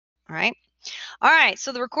All right. All right,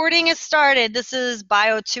 so the recording is started. This is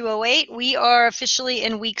Bio 208. We are officially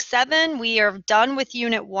in week 7. We are done with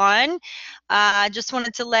unit 1. I just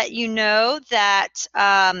wanted to let you know that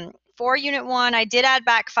for unit 1, I did add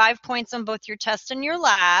back 5 points on both your test and your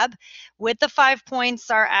lab. With the 5 points,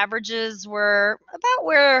 our averages were about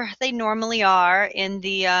where they normally are in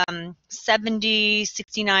the 70,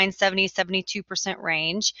 69, 70, 72%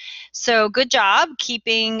 range. So good job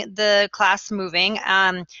keeping the class moving.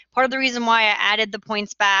 Part of the reason why I added the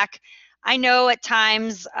points back, I know at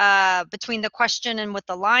times between the question and what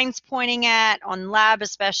the line's pointing at, on lab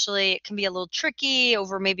especially, it can be a little tricky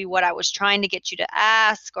over maybe what I was trying to get you to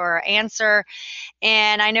ask or answer.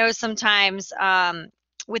 And I know sometimes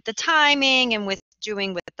with the timing and with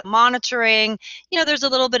doing with the monitoring, there's a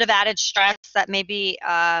little bit of added stress that maybe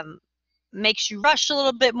makes you rush a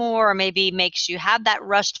little bit more, or maybe makes you have that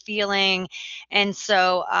rushed feeling. And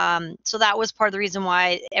so so that was part of the reason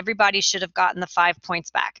why everybody should have gotten the 5 points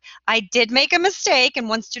back. I did make a mistake, and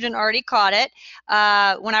one student already caught it.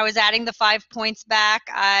 When I was adding the 5 points back,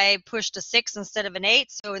 I pushed a 6 instead of an 8.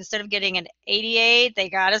 So instead of getting an 88, they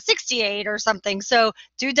got a 68 or something. So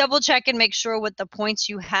do double check and make sure with the points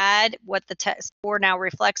you had, what the test score now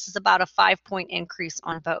reflects is about a 5-point increase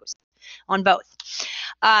on both.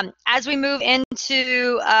 As we move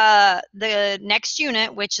into the next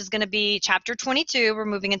unit, which is going to be chapter 22, we're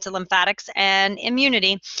moving into lymphatics and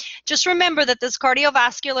immunity. Just remember that this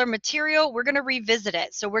cardiovascular material, we're going to revisit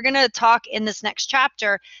it. So we're going to talk in this next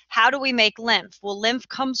chapter, how do we make lymph? Well, lymph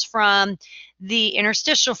comes from the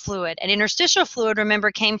interstitial fluid. And interstitial fluid,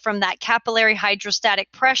 remember, came from that capillary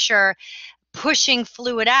hydrostatic pressure pushing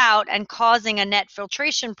fluid out and causing a net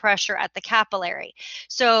filtration pressure at the capillary.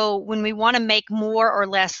 So when we want to make more or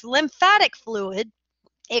less lymphatic fluid,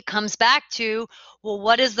 it comes back to, well,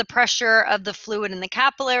 what is the pressure of the fluid in the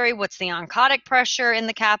capillary? What's the oncotic pressure in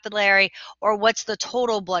the capillary? Or what's the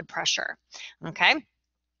total blood pressure? Okay.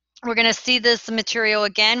 We're going to see this material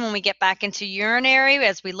again when we get back into urinary,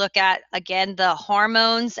 as we look at, again, the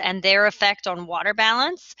hormones and their effect on water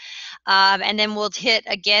balance. And then we'll hit,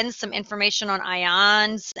 again, some information on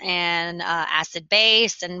ions and acid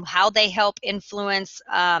base and how they help influence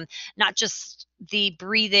not just the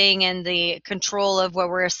breathing and the control of where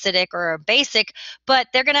we're acidic or basic, but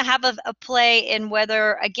they're going to have a play in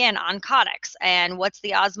whether, again, oncotics and what's the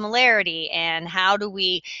osmolarity and how do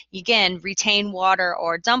we, again, retain water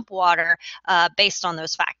or dump water based on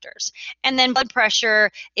those factors. And then blood pressure,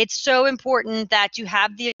 it's so important that you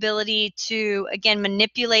have the ability to, again,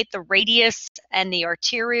 manipulate the radius and the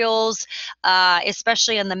arterioles,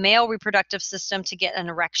 especially in the male reproductive system, to get an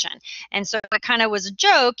erection. And so it kind of was a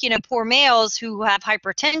joke, poor males who have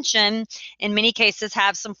hypertension in many cases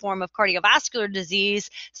have some form of cardiovascular disease.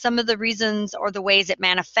 Some of the reasons or the ways it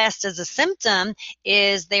manifests as a symptom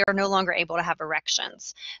is they are no longer able to have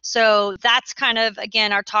erections. So that's kind of,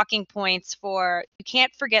 again, our talking points for, you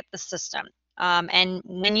can't forget the system. And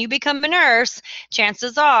when you become a nurse,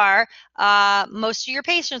 chances are most of your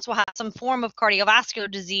patients will have some form of cardiovascular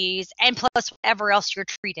disease and plus whatever else you're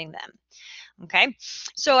treating them. Okay,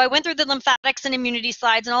 so I went through the lymphatics and immunity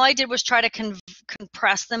slides, and all I did was try to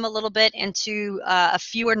compress them a little bit into a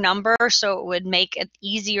fewer number so it would make it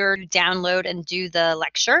easier to download and do the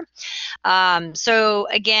lecture. So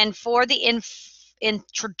again, for the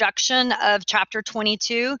introduction of chapter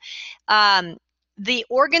 22, the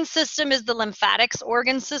organ system is the lymphatics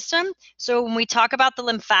organ system. So when we talk about the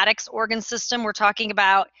lymphatics organ system, we're talking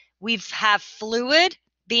about we have fluid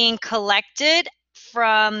being collected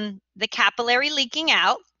from the capillary leaking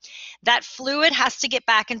out. That fluid has to get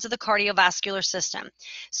back into the cardiovascular system.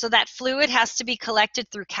 So that fluid has to be collected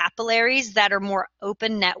through capillaries that are more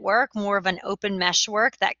open network, more of an open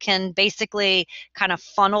meshwork that can basically kind of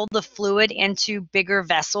funnel the fluid into bigger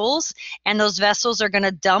vessels. And those vessels are going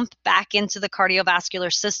to dump back into the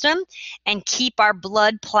cardiovascular system and keep our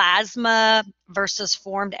blood plasma versus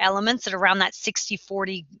formed elements at around that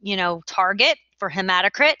 60-40, target for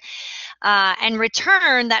hematocrit, and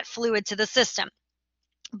return that fluid to the system.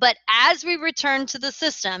 But as we return to the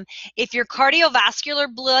system, if your cardiovascular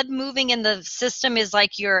blood moving in the system is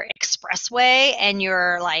like your expressway and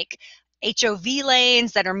your like HOV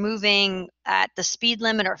lanes that are moving at the speed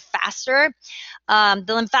limit or faster, the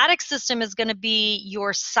lymphatic system is going to be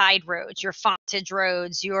your side roads, your frontage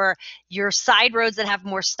roads, your side roads that have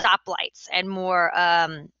more stoplights and more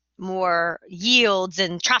more yields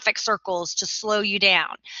and traffic circles to slow you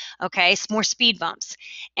down. Okay, it's more speed bumps.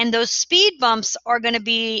 And those speed bumps are going to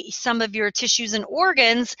be some of your tissues and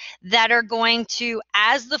organs that are going to,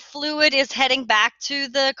 as the fluid is heading back to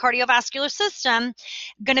the cardiovascular system,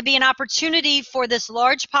 going to be an opportunity for this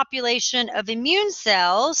large population of immune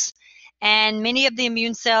cells. And many of the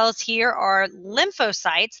immune cells here are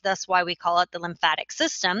lymphocytes. That's why we call it the lymphatic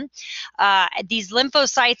system. These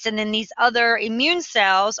lymphocytes and then these other immune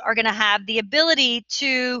cells are going to have the ability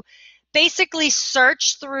to basically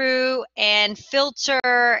search through and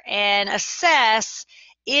filter and assess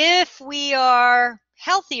if we are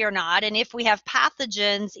healthy or not, and if we have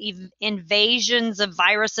pathogens, invasions of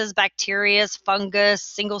viruses, bacteria, fungus,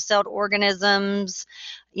 single-celled organisms,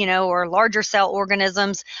 or larger cell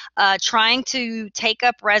organisms, trying to take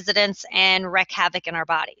up residence and wreak havoc in our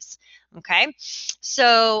bodies. Okay,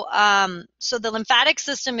 so the lymphatic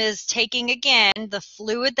system is taking, again, the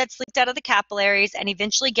fluid that's leaked out of the capillaries and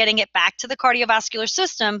eventually getting it back to the cardiovascular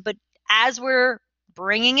system. But as we're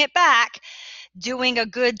bringing it back, doing a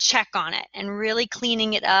good check on it and really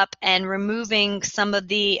cleaning it up and removing some of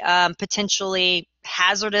the potentially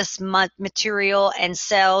hazardous material and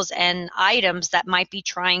cells and items that might be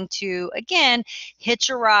trying to, again, hitch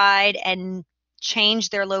a ride and change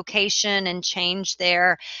their location and change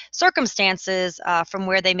their circumstances from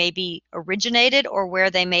where they may be originated or where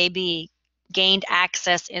they may be gained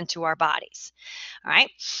access into our bodies. All right.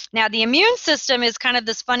 Now, the immune system is kind of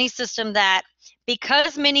this funny system that,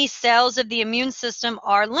 because many cells of the immune system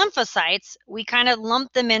are lymphocytes, we kind of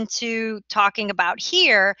lump them into talking about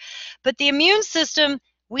here. But the immune system,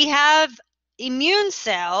 we have immune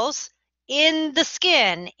cells in the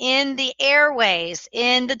skin, in the airways,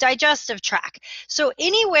 in the digestive tract. So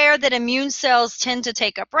anywhere that immune cells tend to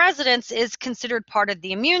take up residence is considered part of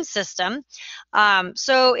the immune system.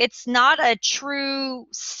 So it's not a true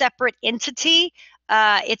separate entity.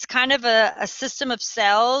 It's kind of a system of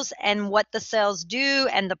cells and what the cells do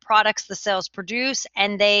and the products the cells produce,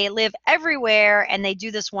 and they live everywhere and they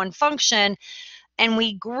do this one function. And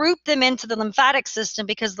we group them into the lymphatic system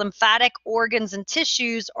because lymphatic organs and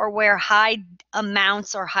tissues are where high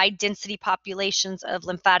amounts or high density populations of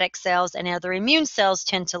lymphatic cells and other immune cells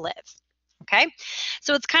tend to live. Okay,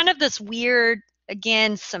 so it's kind of this weird,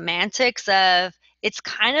 again, semantics of, it's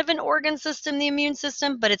kind of an organ system, the immune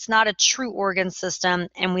system, but it's not a true organ system,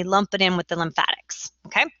 and we lump it in with the lymphatics.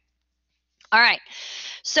 Okay, all right,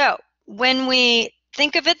 so when we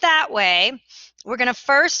think of it that way, we're going to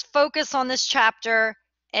first focus on this chapter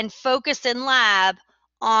and focus in lab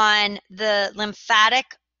on the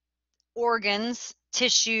lymphatic organs,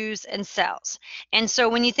 tissues, and cells. And so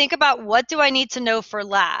when you think about what do I need to know for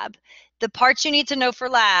lab, the parts you need to know for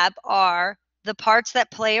lab are the parts that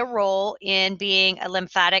play a role in being a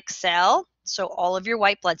lymphatic cell, so all of your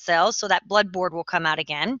white blood cells, so that blood board will come out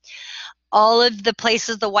again. All of the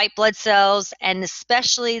places the white blood cells, and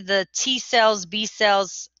especially the T cells, B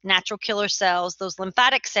cells, natural killer cells, those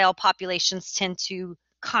lymphatic cell populations tend to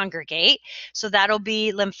congregate. So that'll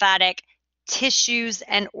be lymphatic tissues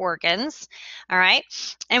and organs. All right.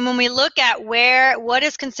 And when we look at what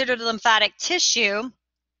is considered a lymphatic tissue,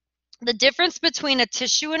 the difference between a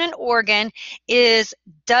tissue and an organ is,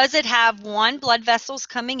 does it have one blood vessels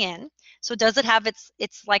coming in? So does it have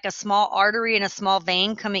it's like a small artery and a small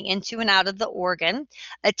vein coming into and out of the organ?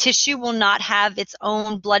 A tissue will not have its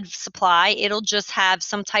own blood supply. It'll just have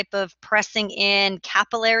some type of pressing in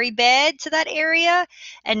capillary bed to that area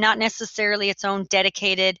and not necessarily its own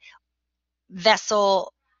dedicated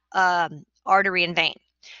vessel, artery and vein.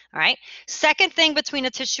 All right. Second thing between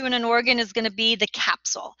a tissue and an organ is going to be the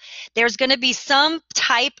capsule. There's going to be some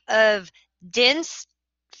type of dense,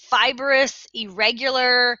 fibrous,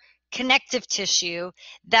 irregular connective tissue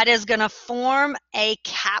that is going to form a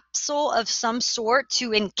capsule of some sort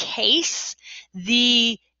to encase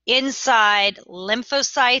the inside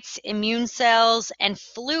lymphocytes, immune cells, and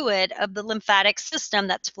fluid of the lymphatic system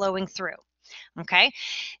that's flowing through. Okay.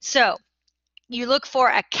 So you look for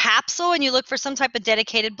a capsule and you look for some type of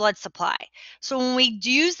dedicated blood supply. So when we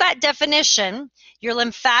use that definition, your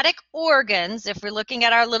lymphatic organs, if we're looking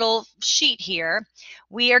at our little sheet here,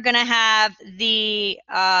 we are going to have the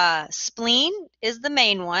spleen is the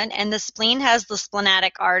main one, and the spleen has the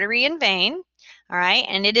splenic artery and vein. All right,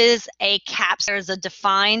 and it is a capsule. There's a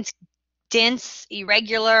defined, dense,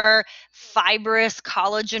 irregular, fibrous,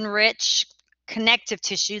 collagen-rich connective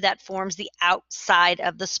tissue that forms the outside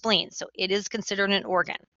of the spleen. So it is considered an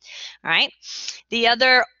organ. All right. The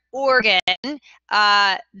other organ,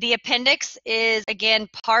 the appendix, is again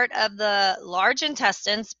part of the large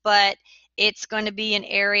intestines, but it's going to be an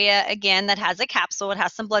area, again, that has a capsule. It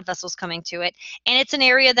has some blood vessels coming to it. And it's an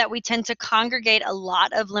area that we tend to congregate a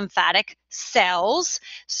lot of lymphatic cells.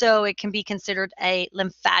 So it can be considered a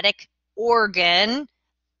lymphatic organ,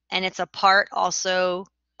 and it's a part also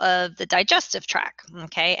of the digestive tract,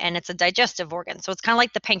 okay? And it's a digestive organ. So it's kind of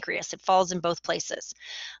like the pancreas. It falls in both places,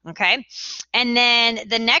 okay? And then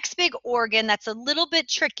the next big organ that's a little bit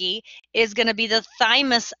tricky is going to be the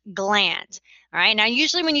thymus gland, all right? Now,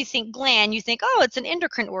 usually when you think gland, you think, oh, it's an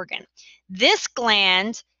endocrine organ. This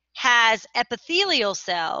gland has epithelial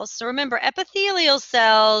cells. So remember, epithelial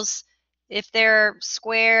cells, if they're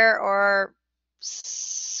square or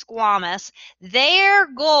squamous, their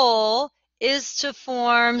goal is to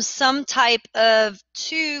form some type of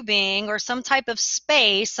tubing or some type of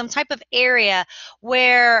space, some type of area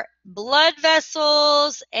where blood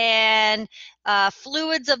vessels and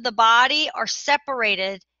fluids of the body are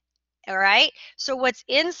separated. All right. So what's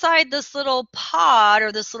inside this little pod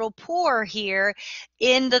or this little pore here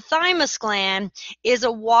in the thymus gland is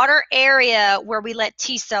a water area where we let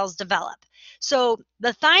T cells develop. So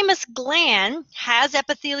the thymus gland has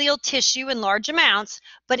epithelial tissue in large amounts,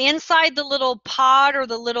 but inside the little pod or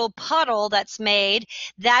the little puddle that's made,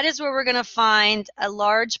 that is where we're going to find a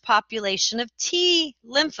large population of T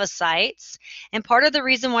lymphocytes. And part of the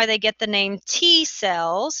reason why they get the name T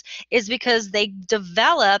cells is because they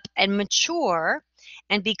develop and mature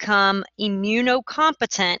and become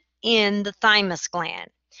immunocompetent in the thymus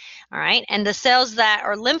gland. All right. And the cells that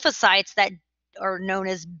are lymphocytes that are known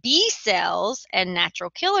as B cells and natural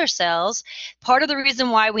killer cells, part of the reason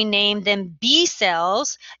why we name them B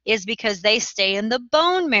cells is because they stay in the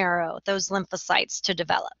bone marrow, those lymphocytes, to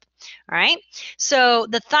develop. All right. So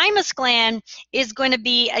the thymus gland is going to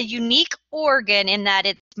be a unique organ in that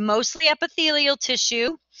it's mostly epithelial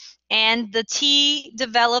tissue and the T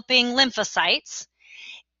developing lymphocytes.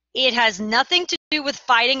 It has nothing to do with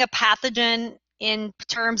fighting a pathogen in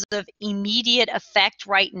terms of immediate effect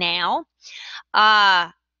right now.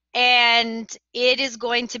 And it is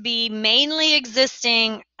going to be mainly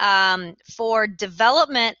existing for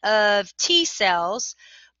development of T cells,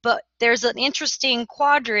 but there's an interesting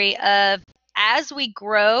quandary of as we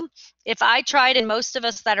grow, if I tried, and most of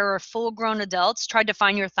us that are full-grown adults tried to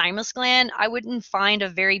find your thymus gland, I wouldn't find a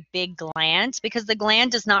very big gland because the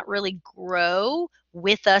gland does not really grow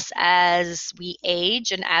with us as we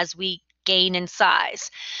age and as we gain in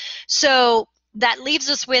size. So that leaves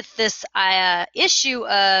us with this issue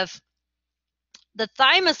of the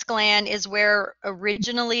thymus gland is where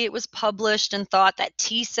originally it was published and thought that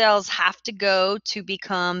T cells have to go to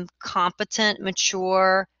become competent,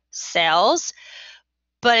 mature cells.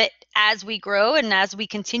 But as we grow and as we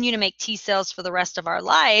continue to make T cells for the rest of our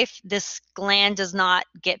life, this gland does not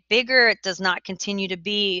get bigger. It does not continue to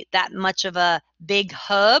be that much of a big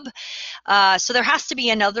hub. So there has to be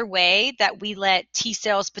another way that we let T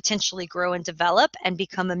cells potentially grow and develop and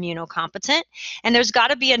become immunocompetent. And there's got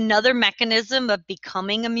to be another mechanism of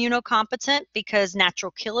becoming immunocompetent because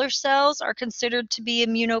natural killer cells are considered to be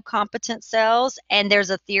immunocompetent cells. And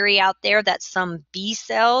there's a theory out there that some B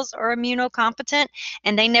cells are immunocompetent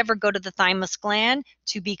and they never go to the thymus gland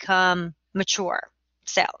to become mature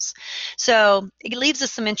cells. So it leaves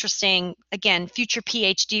us some interesting, again, future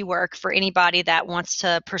PhD work for anybody that wants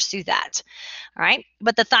to pursue that. All right.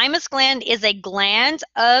 But the thymus gland is a gland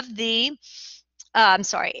of the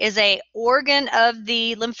is a organ of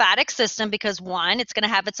the lymphatic system because one, it's going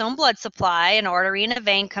to have its own blood supply, an artery and a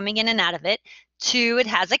vein coming in and out of it. Two, it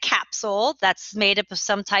has a capsule that's made up of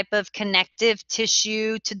some type of connective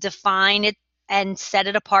tissue to define it and set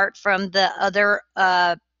it apart from the other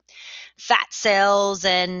fat cells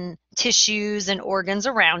and tissues and organs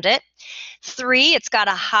around it. Three, it's got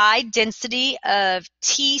a high density of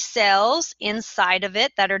T cells inside of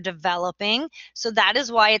it that are developing. So that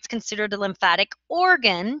is why it's considered a lymphatic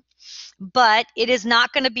organ. But it is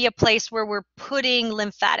not going to be a place where we're putting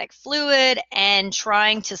lymphatic fluid and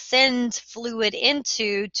trying to send fluid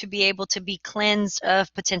into to be able to be cleansed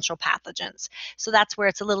of potential pathogens. So that's where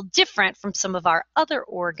it's a little different from some of our other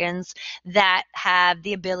organs that have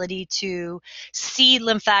the ability to see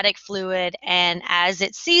lymphatic fluid, and as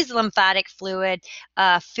it sees lymphatic fluid,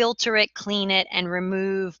 filter it, clean it, and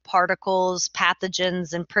remove particles,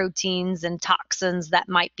 pathogens, and proteins and toxins that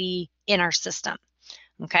might be in our system.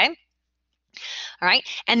 Okay? All right.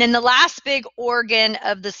 And then the last big organ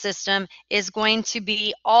of the system is going to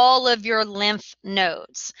be all of your lymph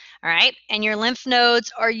nodes. All right. And your lymph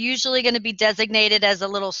nodes are usually going to be designated as a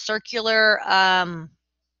little circular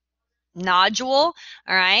nodule.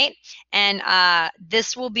 All right. And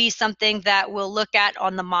this will be something that we'll look at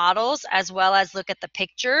on the models as well as look at the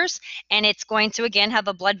pictures. And it's going to, again, have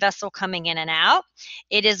a blood vessel coming in and out.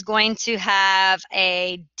 It is going to have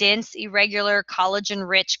a dense, irregular,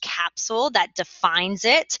 collagen-rich capsule that defines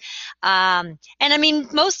it. And I mean,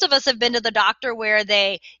 most of us have been to the doctor where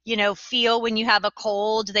they, feel when you have a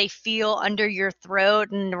cold, they feel under your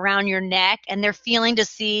throat and around your neck, and they're feeling to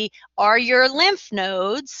see, are your lymph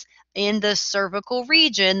nodes in the cervical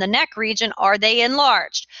region, the neck region, are they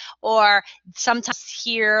enlarged? Or sometimes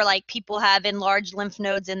here, like people have enlarged lymph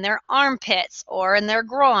nodes in their armpits or in their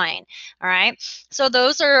groin. All right. So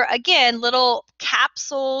those are, again, little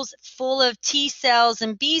capsules full of T cells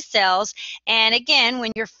and B cells. And again,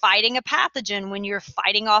 when you're fighting a pathogen, when you're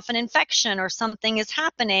fighting off an infection or something is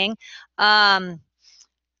happening,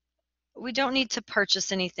 we don't need to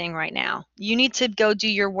purchase anything right now. You need to go do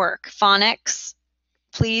your work. Phonics,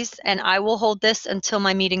 please, and I will hold this until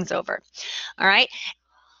my meeting's over. All right.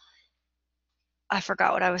 I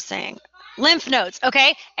forgot what I was saying. Lymph nodes,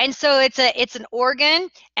 okay? And so it's an organ,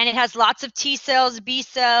 and it has lots of T cells, B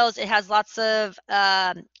cells. It has lots of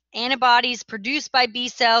antibodies produced by B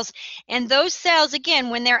cells. And those cells, again,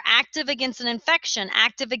 when they're active against an infection,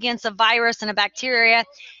 active against a virus and a bacteria,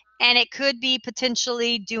 and it could be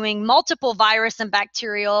potentially doing multiple virus and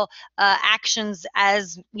bacterial actions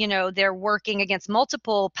as they're working against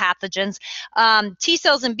multiple pathogens. T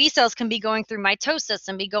cells and B cells can be going through mitosis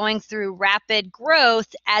and be going through rapid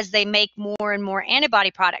growth as they make more and more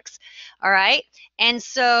antibody products. All right, and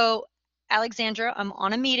so Alexandra, I'm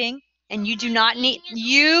on a meeting, and you do not need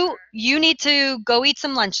you need to go eat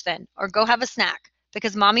some lunch then, or go have a snack,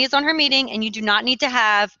 because mommy is on her meeting, and you do not need to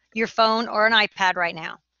have your phone or an iPad right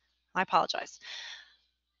now. I apologize.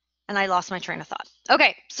 And I lost my train of thought.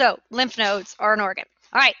 Okay, so lymph nodes are an organ.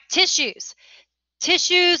 All right, tissues.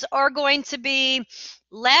 Tissues are going to be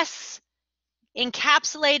less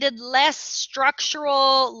encapsulated, less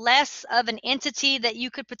structural, less of an entity that you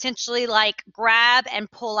could potentially like grab and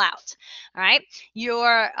pull out. All right,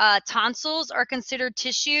 your tonsils are considered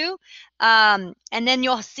tissue, and then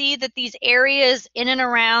you'll see that these areas in and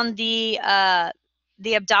around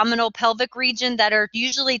the abdominal pelvic region that are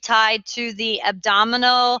usually tied to the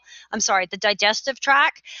the digestive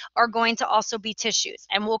tract, are going to also be tissues.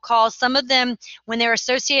 And we'll call some of them, when they're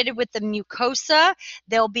associated with the mucosa,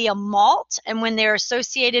 there'll be a malt. And when they're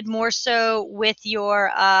associated more so with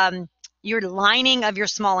your lining of your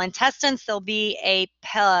small intestines, there'll be a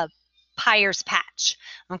Peyer's patch.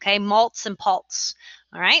 Okay, malts and pulse.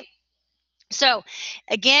 All right. So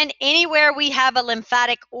again, anywhere we have a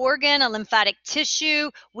lymphatic organ, a lymphatic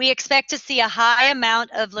tissue, we expect to see a high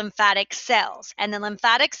amount of lymphatic cells. And the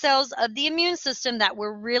lymphatic cells of the immune system that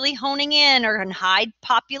we're really honing in, or in high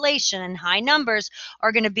population and high numbers,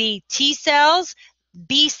 are going to be T cells,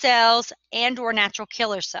 B cells, and or natural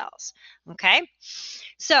killer cells. Okay?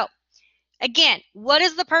 So again, what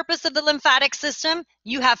is the purpose of the lymphatic system?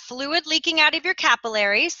 You have fluid leaking out of your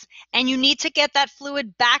capillaries, and you need to get that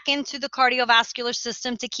fluid back into the cardiovascular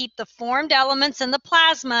system to keep the formed elements in the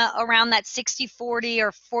plasma around that 60-40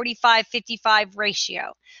 or 45-55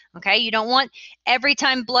 ratio. Okay, you don't want every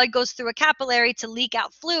time blood goes through a capillary to leak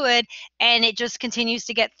out fluid, and it just continues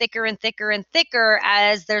to get thicker and thicker and thicker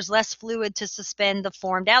as there's less fluid to suspend the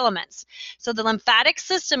formed elements. So the lymphatic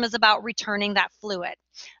system is about returning that fluid.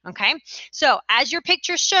 Okay, so as your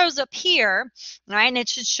picture shows up here, right, and it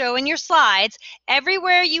should show in your slides,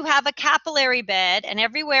 everywhere you have a capillary bed, and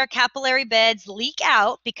everywhere capillary beds leak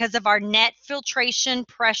out because of our net filtration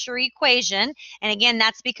pressure equation, and again,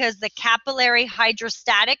 that's because the capillary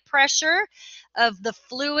hydrostatic pressure of the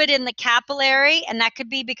fluid in the capillary, and that could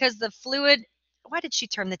be because the fluid, why did she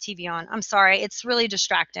turn the TV on? I'm sorry, it's really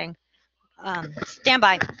distracting. Stand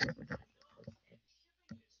by.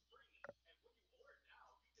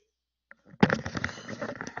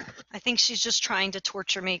 I think she's just trying to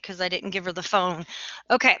torture me because I didn't give her the phone.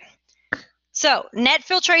 Okay. So net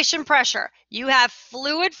filtration pressure, you have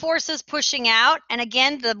fluid forces pushing out. And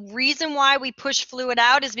again, the reason why we push fluid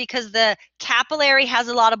out is because the capillary has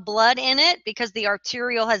a lot of blood in it, because the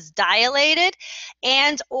arteriole has dilated,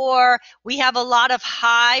 and or we have a lot of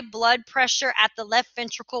high blood pressure at the left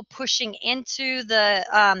ventricle pushing into the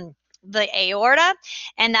aorta,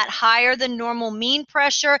 and that higher than normal mean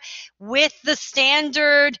pressure with the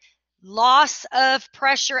standard loss of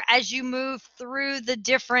pressure as you move through the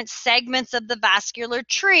different segments of the vascular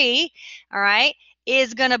tree, all right,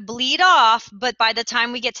 is going to bleed off, but by the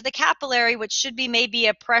time we get to the capillary, which should be maybe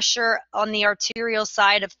a pressure on the arterial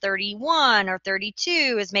side of 31 or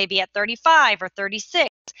 32 is maybe at 35 or 36,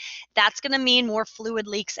 that's going to mean more fluid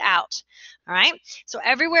leaks out. All right. So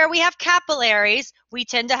everywhere we have capillaries, we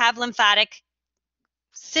tend to have lymphatic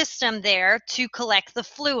system there to collect the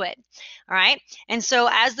fluid. All right. And so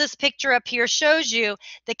as this picture up here shows you,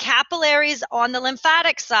 the capillaries on the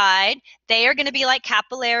lymphatic side, they are going to be like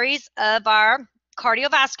capillaries of our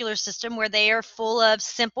cardiovascular system, where they are full of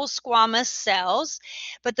simple squamous cells.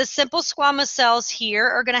 But the simple squamous cells here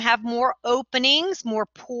are going to have more openings, more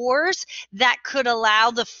pores that could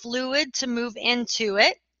allow the fluid to move into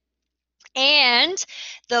it. And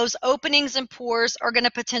those openings and pores are going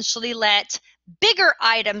to potentially let bigger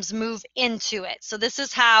items move into it. So this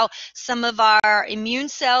is how some of our immune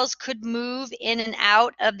cells could move in and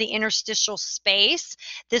out of the interstitial space.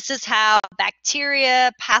 This is how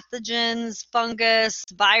bacteria, pathogens, fungus,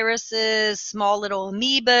 viruses, small little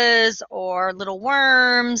amoebas or little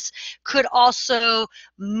worms could also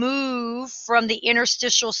move from the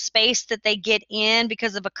interstitial space that they get in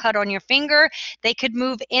because of a cut on your finger. They could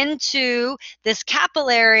move into this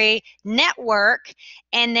capillary network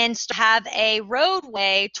and then have a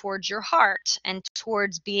roadway towards your heart and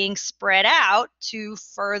towards being spread out to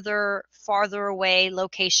farther away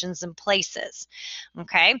locations and places.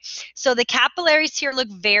 Okay, so the capillaries here look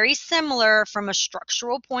very similar from a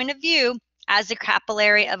structural point of view as a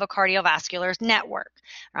capillary of a cardiovascular network,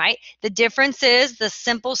 right? The difference is the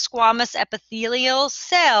simple squamous epithelial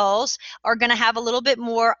cells are going to have a little bit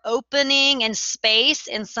more opening and space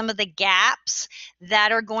in some of the gaps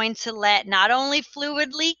that are going to let not only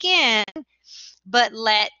fluid leak in, but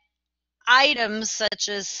let items such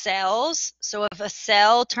as cells. So if a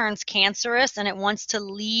cell turns cancerous and it wants to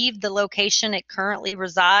leave the location it currently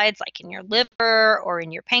resides, like in your liver or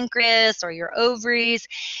in your pancreas or your ovaries,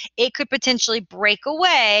 it could potentially break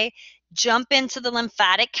away, jump into the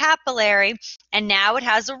lymphatic capillary, and now it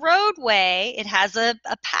has a roadway, it has a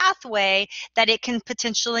pathway that it can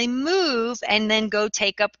potentially move and then go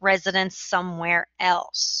take up residence somewhere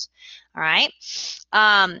else. All right.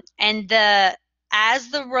 As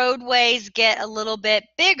the roadways get a little bit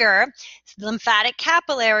bigger, lymphatic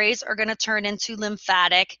capillaries are going to turn into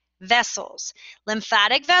lymphatic vessels.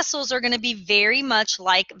 Lymphatic vessels are going to be very much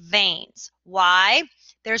like veins. Why?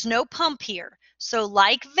 There's no pump here. So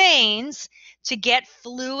like veins, to get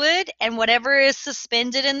fluid and whatever is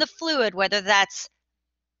suspended in the fluid, whether that's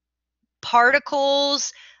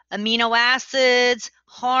particles, amino acids,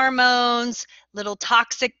 hormones, little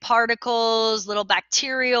toxic particles, little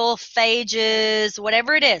bacterial phages,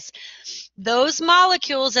 whatever it is, those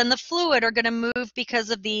molecules in the fluid are going to move because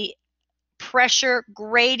of the pressure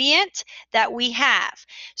gradient that we have.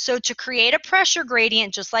 So to create a pressure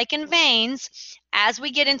gradient, just like in veins, as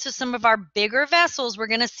we get into some of our bigger vessels, we're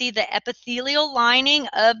going to see the epithelial lining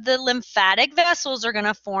of the lymphatic vessels are going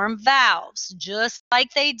to form valves, just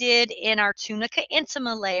like they did in our tunica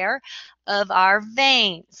intima layer of our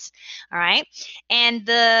veins. All right. And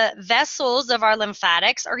the vessels of our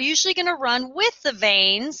lymphatics are usually going to run with the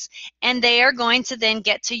veins, and they are going to then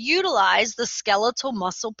get to utilize the skeletal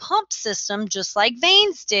muscle pump system just like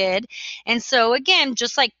veins did. And so again,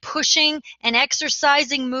 just like pushing and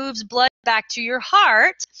exercising moves blood back to your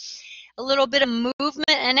heart, a little bit of movement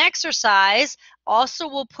and exercise also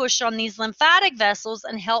will push on these lymphatic vessels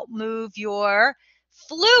and help move your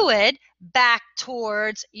fluid back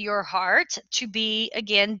towards your heart to be,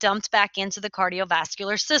 again, dumped back into the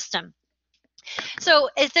cardiovascular system. So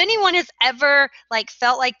if anyone has ever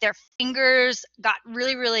felt like their fingers got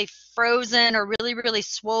really frozen or really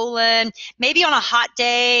swollen, maybe on a hot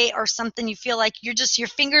day or something, you feel like your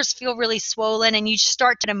fingers feel really swollen and you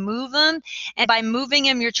start to move them, and by moving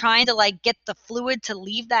them you're trying to get the fluid to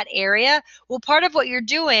leave that area. Well, part of what you're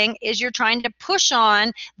doing is you're trying to push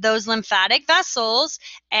on those lymphatic vessels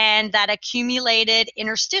and that accumulated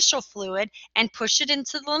interstitial fluid and push it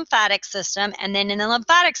into the lymphatic system, and then in the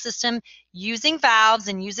lymphatic system, using valves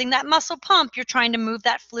and using that muscle pump, you're trying to move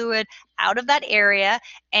that fluid out of that area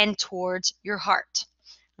and towards your heart.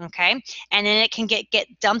 Okay, and then it can get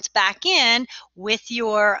dumped back in with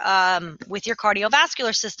your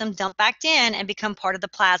cardiovascular system, dumped back in and become part of the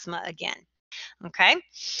plasma again. Okay,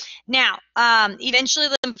 now eventually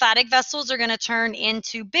the lymphatic vessels are going to turn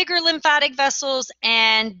into bigger lymphatic vessels,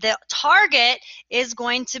 and the target is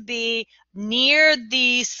going to be near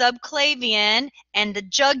the subclavian and the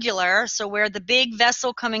jugular, so where the big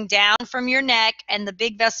vessel coming down from your neck and the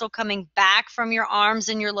big vessel coming back from your arms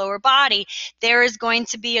and your lower body, there is going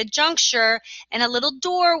to be a juncture and a little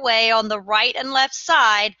doorway on the right and left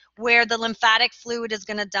side where the lymphatic fluid is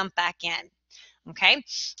going to dump back in. Okay,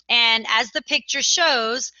 and as the picture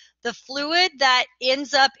shows, the fluid that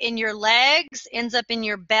ends up in your legs, ends up in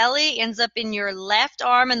your belly, ends up in your left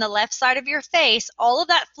arm and the left side of your face, all of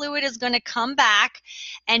that fluid is going to come back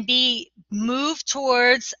and be moved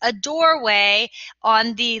towards a doorway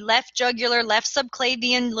on the left jugular, left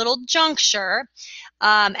subclavian little juncture.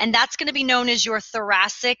 And that's going to be known as your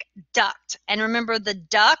thoracic duct. And remember, the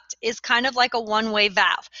duct is kind of like a one-way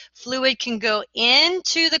valve. Fluid can go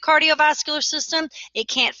into the cardiovascular system. It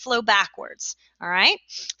can't flow backwards. All right,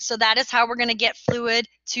 so that is how we're going to get fluid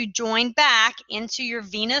to join back into your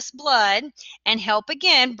venous blood and help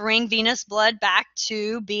again bring venous blood back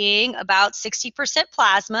to being about 60%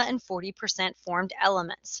 plasma and 40% formed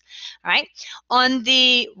elements. All right, on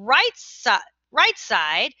the right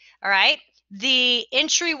side, all right, the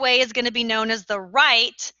entryway is going to be known as the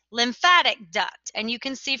right lymphatic duct. And you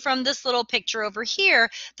can see from this little picture over here,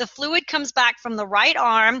 the fluid comes back from the right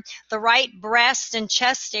arm, the right breast and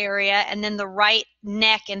chest area, and then the right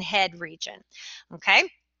neck and head region. Okay?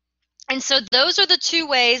 And so those are the two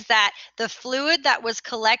ways that the fluid that was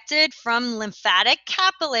collected from lymphatic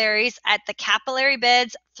capillaries at the capillary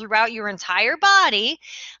beds throughout your entire body,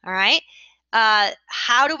 all right,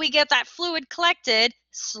 how do we get that fluid collected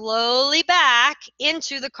slowly back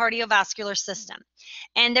into the cardiovascular system?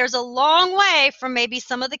 And there's a long way from maybe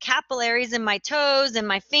some of the capillaries in my toes, in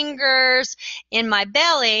my fingers, in my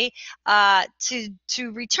belly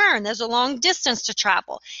to return. There's a long distance to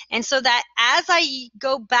travel. And so that as I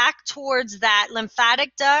go back towards that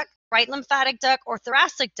lymphatic duct, right lymphatic duct or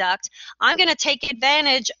thoracic duct, I'm going to take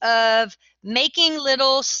advantage of making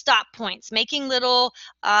little stop points, making little,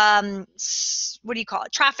 what do you call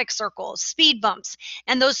it, traffic circles, speed bumps.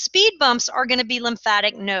 And those speed bumps are going to be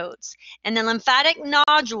lymphatic nodes. And the lymphatic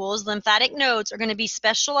nodules, lymphatic nodes, are going to be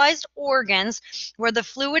specialized organs where the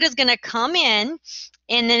fluid is going to come in,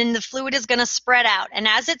 and then the fluid is going to spread out. And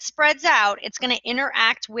as it spreads out, it's going to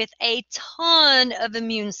interact with a ton of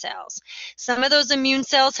immune cells. Some of those immune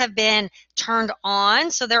cells have been turned on,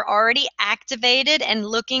 so they're already activated and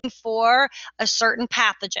looking for a certain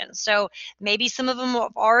pathogen. So maybe some of them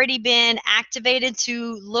have already been activated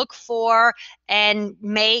to look for and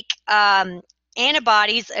make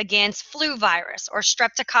antibodies against flu virus or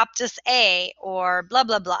streptococcus A or blah,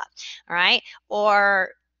 blah, blah, all right? Or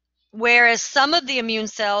whereas some of the immune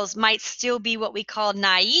cells might still be what we call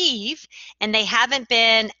naive, and they haven't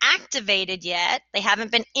been activated yet. They haven't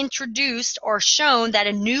been introduced or shown that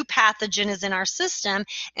a new pathogen is in our system,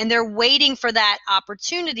 and they're waiting for that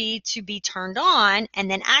opportunity to be turned on and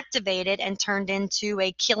then activated and turned into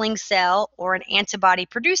a killing cell or an antibody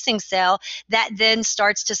producing cell that then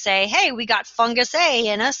starts to say, hey, we got fungus A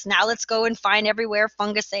in us. Now let's go and find everywhere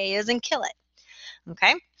fungus A is and kill it.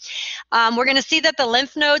 Okay. We're going to see that the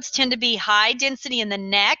lymph nodes tend to be high density in the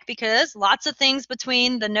neck because lots of things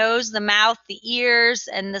between the nose, the mouth, the ears,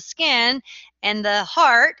 and the skin and the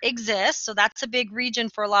heart exist. So that's a big region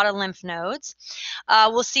for a lot of lymph nodes.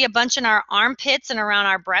 We'll see a bunch in our armpits and around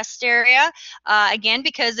our breast area. Again,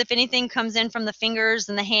 because if anything comes in from the fingers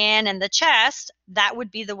and the hand and the chest, that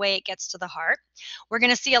would be the way it gets to the heart. We're going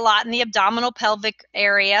to see a lot in the abdominal pelvic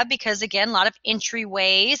area because, again, a lot of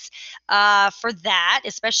entryways for that,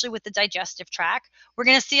 especially with the digestive tract. We're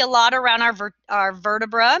going to see a lot around our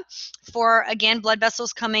vertebra for, again, blood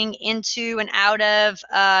vessels coming into and out of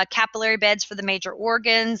capillary beds for the major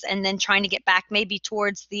organs and then trying to get back maybe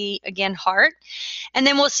towards the, again, heart. And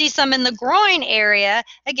then we'll see some in the groin area,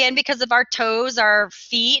 again, because of our toes, our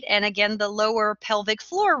feet, and again, the lower pelvic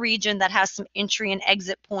floor region that has some entry and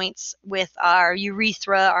exit points with our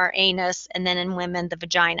urethra, our anus, and then in women, the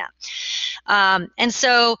vagina. And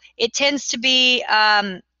so it tends to be,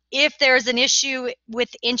 if there's an issue with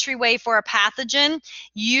entryway for a pathogen,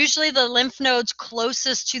 usually the lymph nodes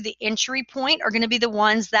closest to the entry point are going to be the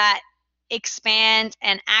ones that expand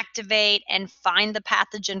and activate and find the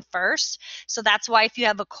pathogen first. So that's why if you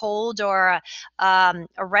have a cold or a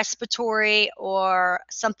respiratory or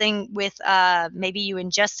something with maybe you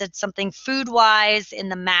ingested something food-wise in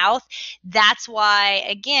the mouth, that's why,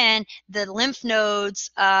 again, the lymph nodes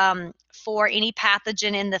for any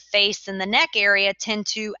pathogen in the face and the neck area tend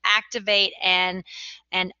to activate and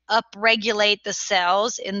upregulate the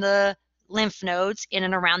cells in the lymph nodes in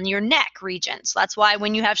and around your neck region. So that's why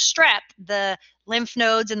when you have strep, the lymph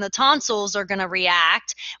nodes and the tonsils are going to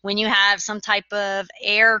react. When you have some type of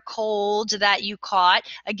air cold that you caught,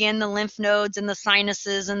 again, the lymph nodes and the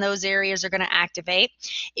sinuses and those areas are going to activate.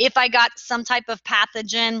 If I got some type of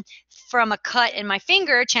pathogen from a cut in my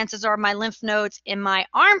finger, chances are my lymph nodes in my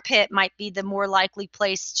armpit might be the more likely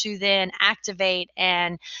place to then activate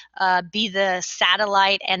and be the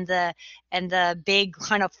satellite and the big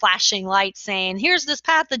kind of flashing light saying, here's this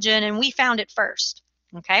pathogen and we found it first.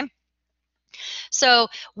 Okay. So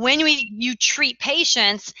when you treat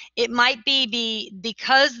patients, it might be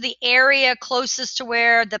because the area closest to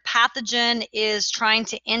where the pathogen is trying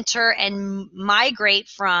to enter and migrate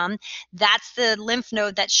from, that's the lymph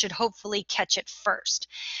node that should hopefully catch it first.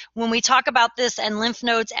 When we talk about this and lymph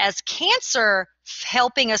nodes as cancer,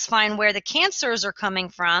 helping us find where the cancers are coming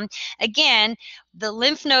from, again, the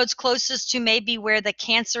lymph nodes closest to maybe where the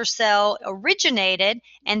cancer cell originated,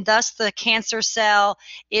 and thus the cancer cell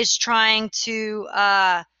is trying to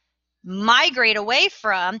migrate away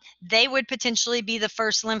from, they would potentially be the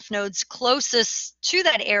first lymph nodes closest to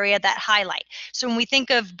that area that highlight. So when we think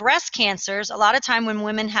of breast cancers, a lot of time when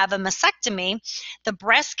women have a mastectomy, the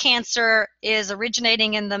breast cancer is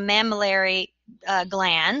originating in the mammillary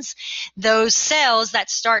glands. Those cells that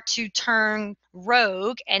start to turn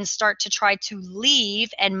rogue and start to try to leave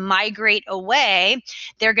and migrate away,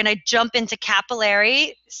 they're going to jump into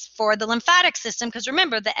capillary for the lymphatic system, because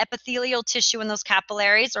remember, the epithelial tissue in those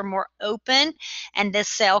capillaries are more open and this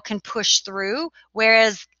cell can push through,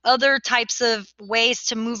 whereas other types of ways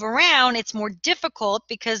to move around, it's more difficult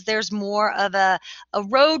because there's more of a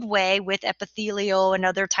roadway with epithelial and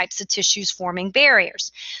other types of tissues forming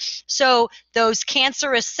barriers. So those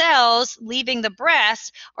cancerous cells leaving the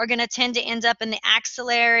breast are going to tend to end up in the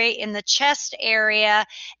axillary, in the chest area,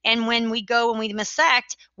 and when we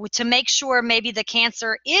mastect, to make sure maybe the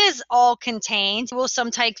cancer is all contained, we'll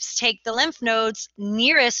sometimes take the lymph nodes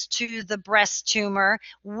nearest to the breast tumor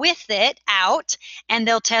with it out, and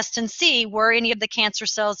they'll test and see were any of the cancer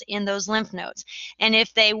cells in those lymph nodes. And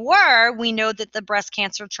if they were, we know that the breast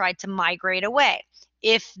cancer tried to migrate away.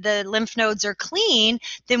 If the lymph nodes are clean,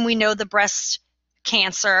 then we know the breast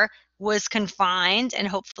cancer was confined and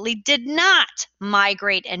hopefully did not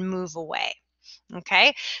migrate and move away.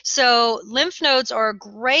 Okay, so lymph nodes are a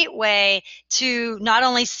great way to not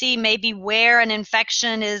only see maybe where an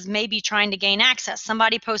infection is maybe trying to gain access.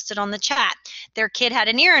 Somebody posted on the chat, their kid had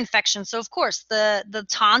an ear infection. So of course, the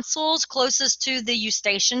tonsils closest to the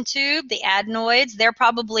eustachian tube, the adenoids, they're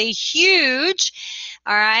probably huge.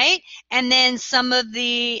 All right, and then some of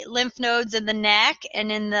the lymph nodes in the neck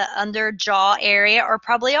and in the under jaw area are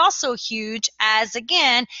probably also huge, as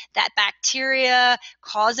again, that bacteria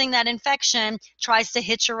causing that infection tries to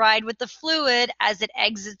hitch a ride with the fluid as it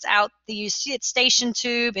exits out the eustachian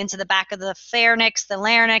tube into the back of the pharynx, the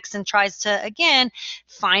larynx, and tries to, again,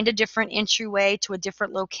 find a different entryway to a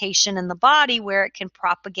different location in the body where it can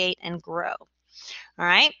propagate and grow. All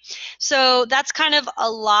right, so that's kind of a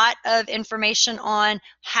lot of information on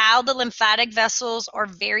how the lymphatic vessels are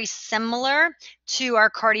very similar to our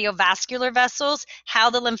cardiovascular vessels, how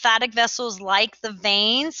the lymphatic vessels, like the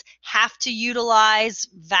veins, have to utilize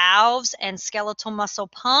valves and skeletal muscle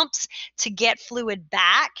pumps to get fluid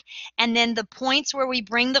back. And then the points where we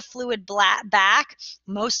bring the fluid back,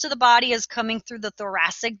 most of the body is coming through the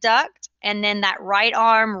thoracic duct, and then that right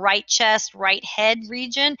arm, right chest, right head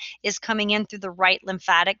region is coming in through the right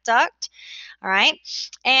lymphatic duct. All right,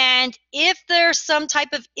 and if there's some type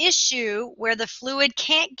of issue where the fluid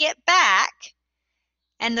can't get back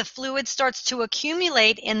and the fluid starts to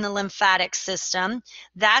accumulate in the lymphatic system,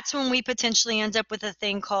 that's when we potentially end up with a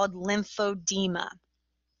thing called lymphedema.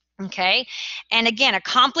 Okay, and again, a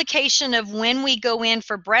complication of when we go in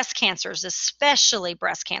for breast cancers, especially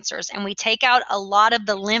breast cancers, and we take out a lot of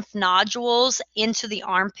the lymph nodules into the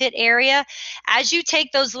armpit area. As you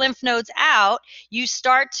take those lymph nodes out, you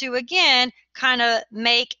start to, again, kind of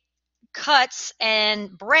make cuts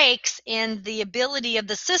and breaks in the ability of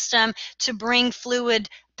the system to bring fluid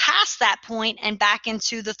past that point and back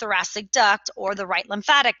into the thoracic duct or the right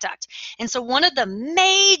lymphatic duct. And so one of the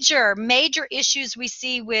major issues we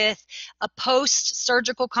see with a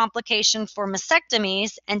post-surgical complication for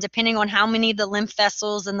mastectomies, and depending on how many of the lymph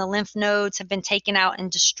vessels and the lymph nodes have been taken out and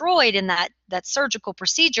destroyed in that surgical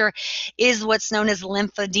procedure, is what's known as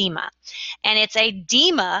lymphedema. And it's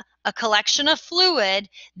edema, a collection of fluid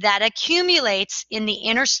that accumulates in the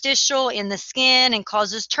interstitial, in the skin, and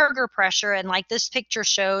causes turgor pressure, and like this picture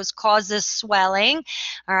shows, causes swelling.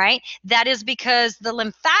 All right, that is because the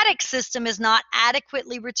lymphatic system is not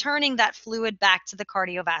adequately returning that fluid back to the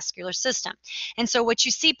cardiovascular system. And so what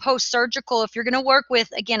you see post-surgical, if you're going to work with,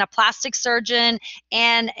 again, a plastic surgeon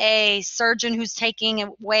and a surgeon who's taking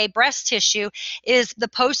away breast tissue, is the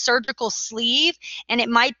post-surgical sleeve. And it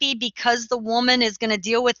might be because the woman is going to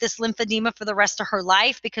deal with this lymphedema for the rest of her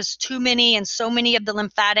life, because too many and so many of the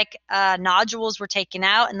lymphatic nodules were taken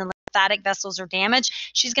out and the lymphatic vessels are damaged,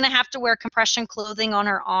 she's going to have to wear compression clothing on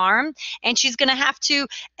her arm, and she's going to have to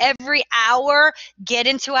every hour get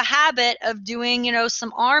into a habit of doing, you know,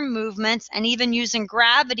 some arm movements and even using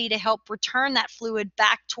gravity to help return that fluid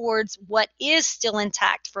back towards what is still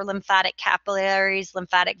intact for lymphatic capillaries,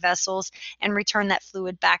 lymphatic vessels, and return that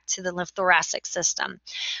fluid back to the thoracic system.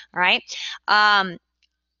 All right.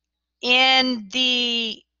 In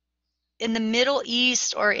the Middle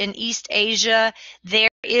East or in East Asia, there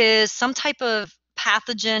is some type of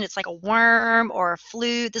pathogen. It's like a worm or a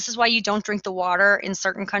flu. This is why you don't drink the water in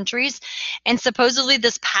certain countries. And supposedly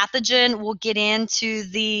this pathogen will get into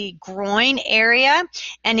the groin area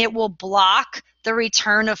and it will block the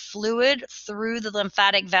return of fluid through the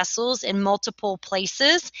lymphatic vessels in multiple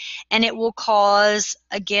places, and it will cause,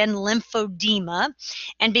 again, lymphedema.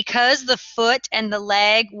 And because the foot and the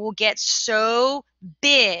leg will get so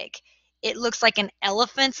big, it looks like an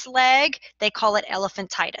elephant's leg, they call it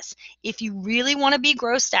elephantitis. If you really want to be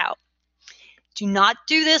grossed out, do not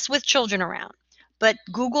do this with children around, but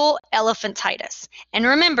Google elephantitis. And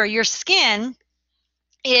remember, your skin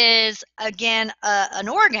is, again, an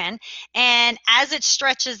organ, and as it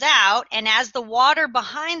stretches out and as the water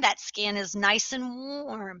behind that skin is nice and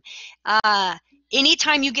warm,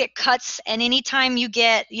 anytime you get cuts and anytime you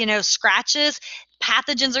get, you know, scratches,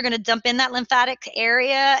 pathogens are going to dump in that lymphatic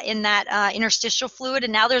area, in that interstitial fluid,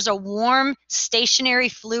 and now there's a warm stationary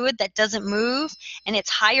fluid that doesn't move, and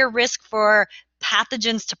it's higher risk for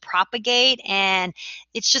pathogens to propagate, and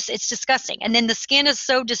it's disgusting. And then the skin is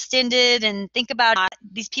so distended, and think about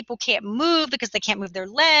these people can't move because they can't move their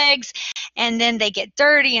legs, and then they get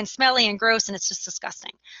dirty and smelly and gross, and it's just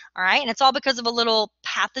disgusting. All right, and it's all because of a little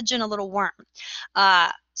pathogen, a little worm.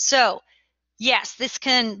 So yes, this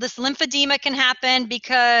lymphedema can happen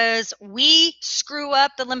because we screw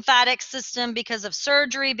up the lymphatic system because of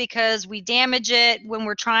surgery, because we damage it when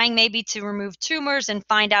we're trying maybe to remove tumors and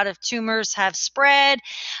find out if tumors have spread.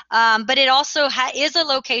 But it also is a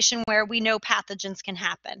location where we know pathogens can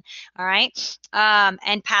happen, all right?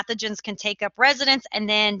 And pathogens can take up residence and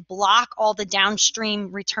then block all the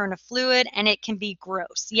downstream return of fluid, and it can be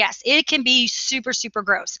gross. Yes, it can be super, super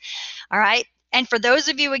gross, all right? And for those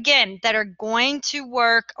of you, again, that are going to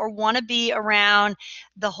work or want to be around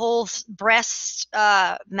the whole breast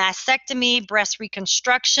mastectomy, breast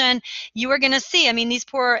reconstruction, you are going to see, I mean, these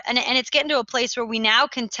poor, and it's getting to a place where we now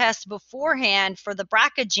can test beforehand for the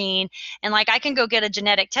BRCA gene. And like, I can go get a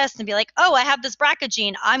genetic test and be like, oh, I have this BRCA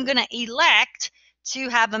gene. I'm going to elect to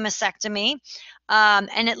have a mastectomy.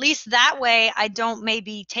 And at least that way I don't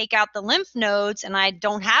maybe take out the lymph nodes and I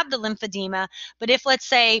don't have the lymphedema. But if, let's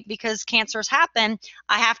say, because cancers happen,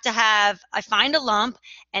 I find a lump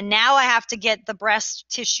and now I have to get the breast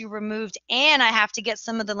tissue removed and I have to get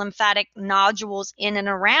some of the lymphatic nodules in and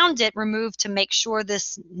around it removed to make sure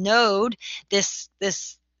this node, this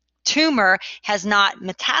tumor has not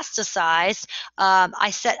metastasized,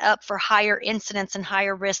 I set up for higher incidence and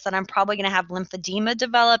higher risk that I'm probably going to have lymphedema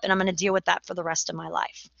develop, and I'm going to deal with that for the rest of my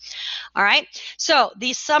life. All right, so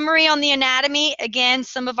the summary on the anatomy, again,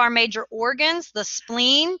 some of our major organs, the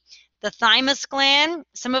spleen, the thymus gland,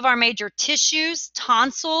 some of our major tissues,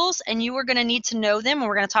 tonsils, and you are going to need to know them, and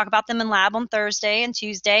we're going to talk about them in lab on Thursday and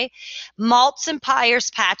Tuesday. Malts and Peyer's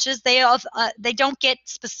patches, they don't get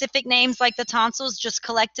specific names like the tonsils, just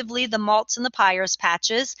collectively the malts and the Peyer's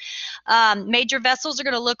patches. Major vessels are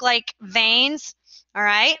going to look like veins, all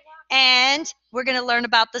right? And we're going to learn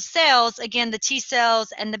about the cells, again, the T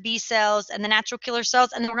cells and the B cells and the natural killer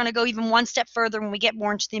cells. And then we're going to go even one step further when we get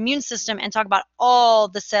more into the immune system and talk about all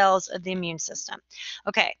the cells of the immune system.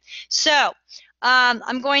 Okay, so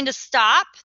I'm going to stop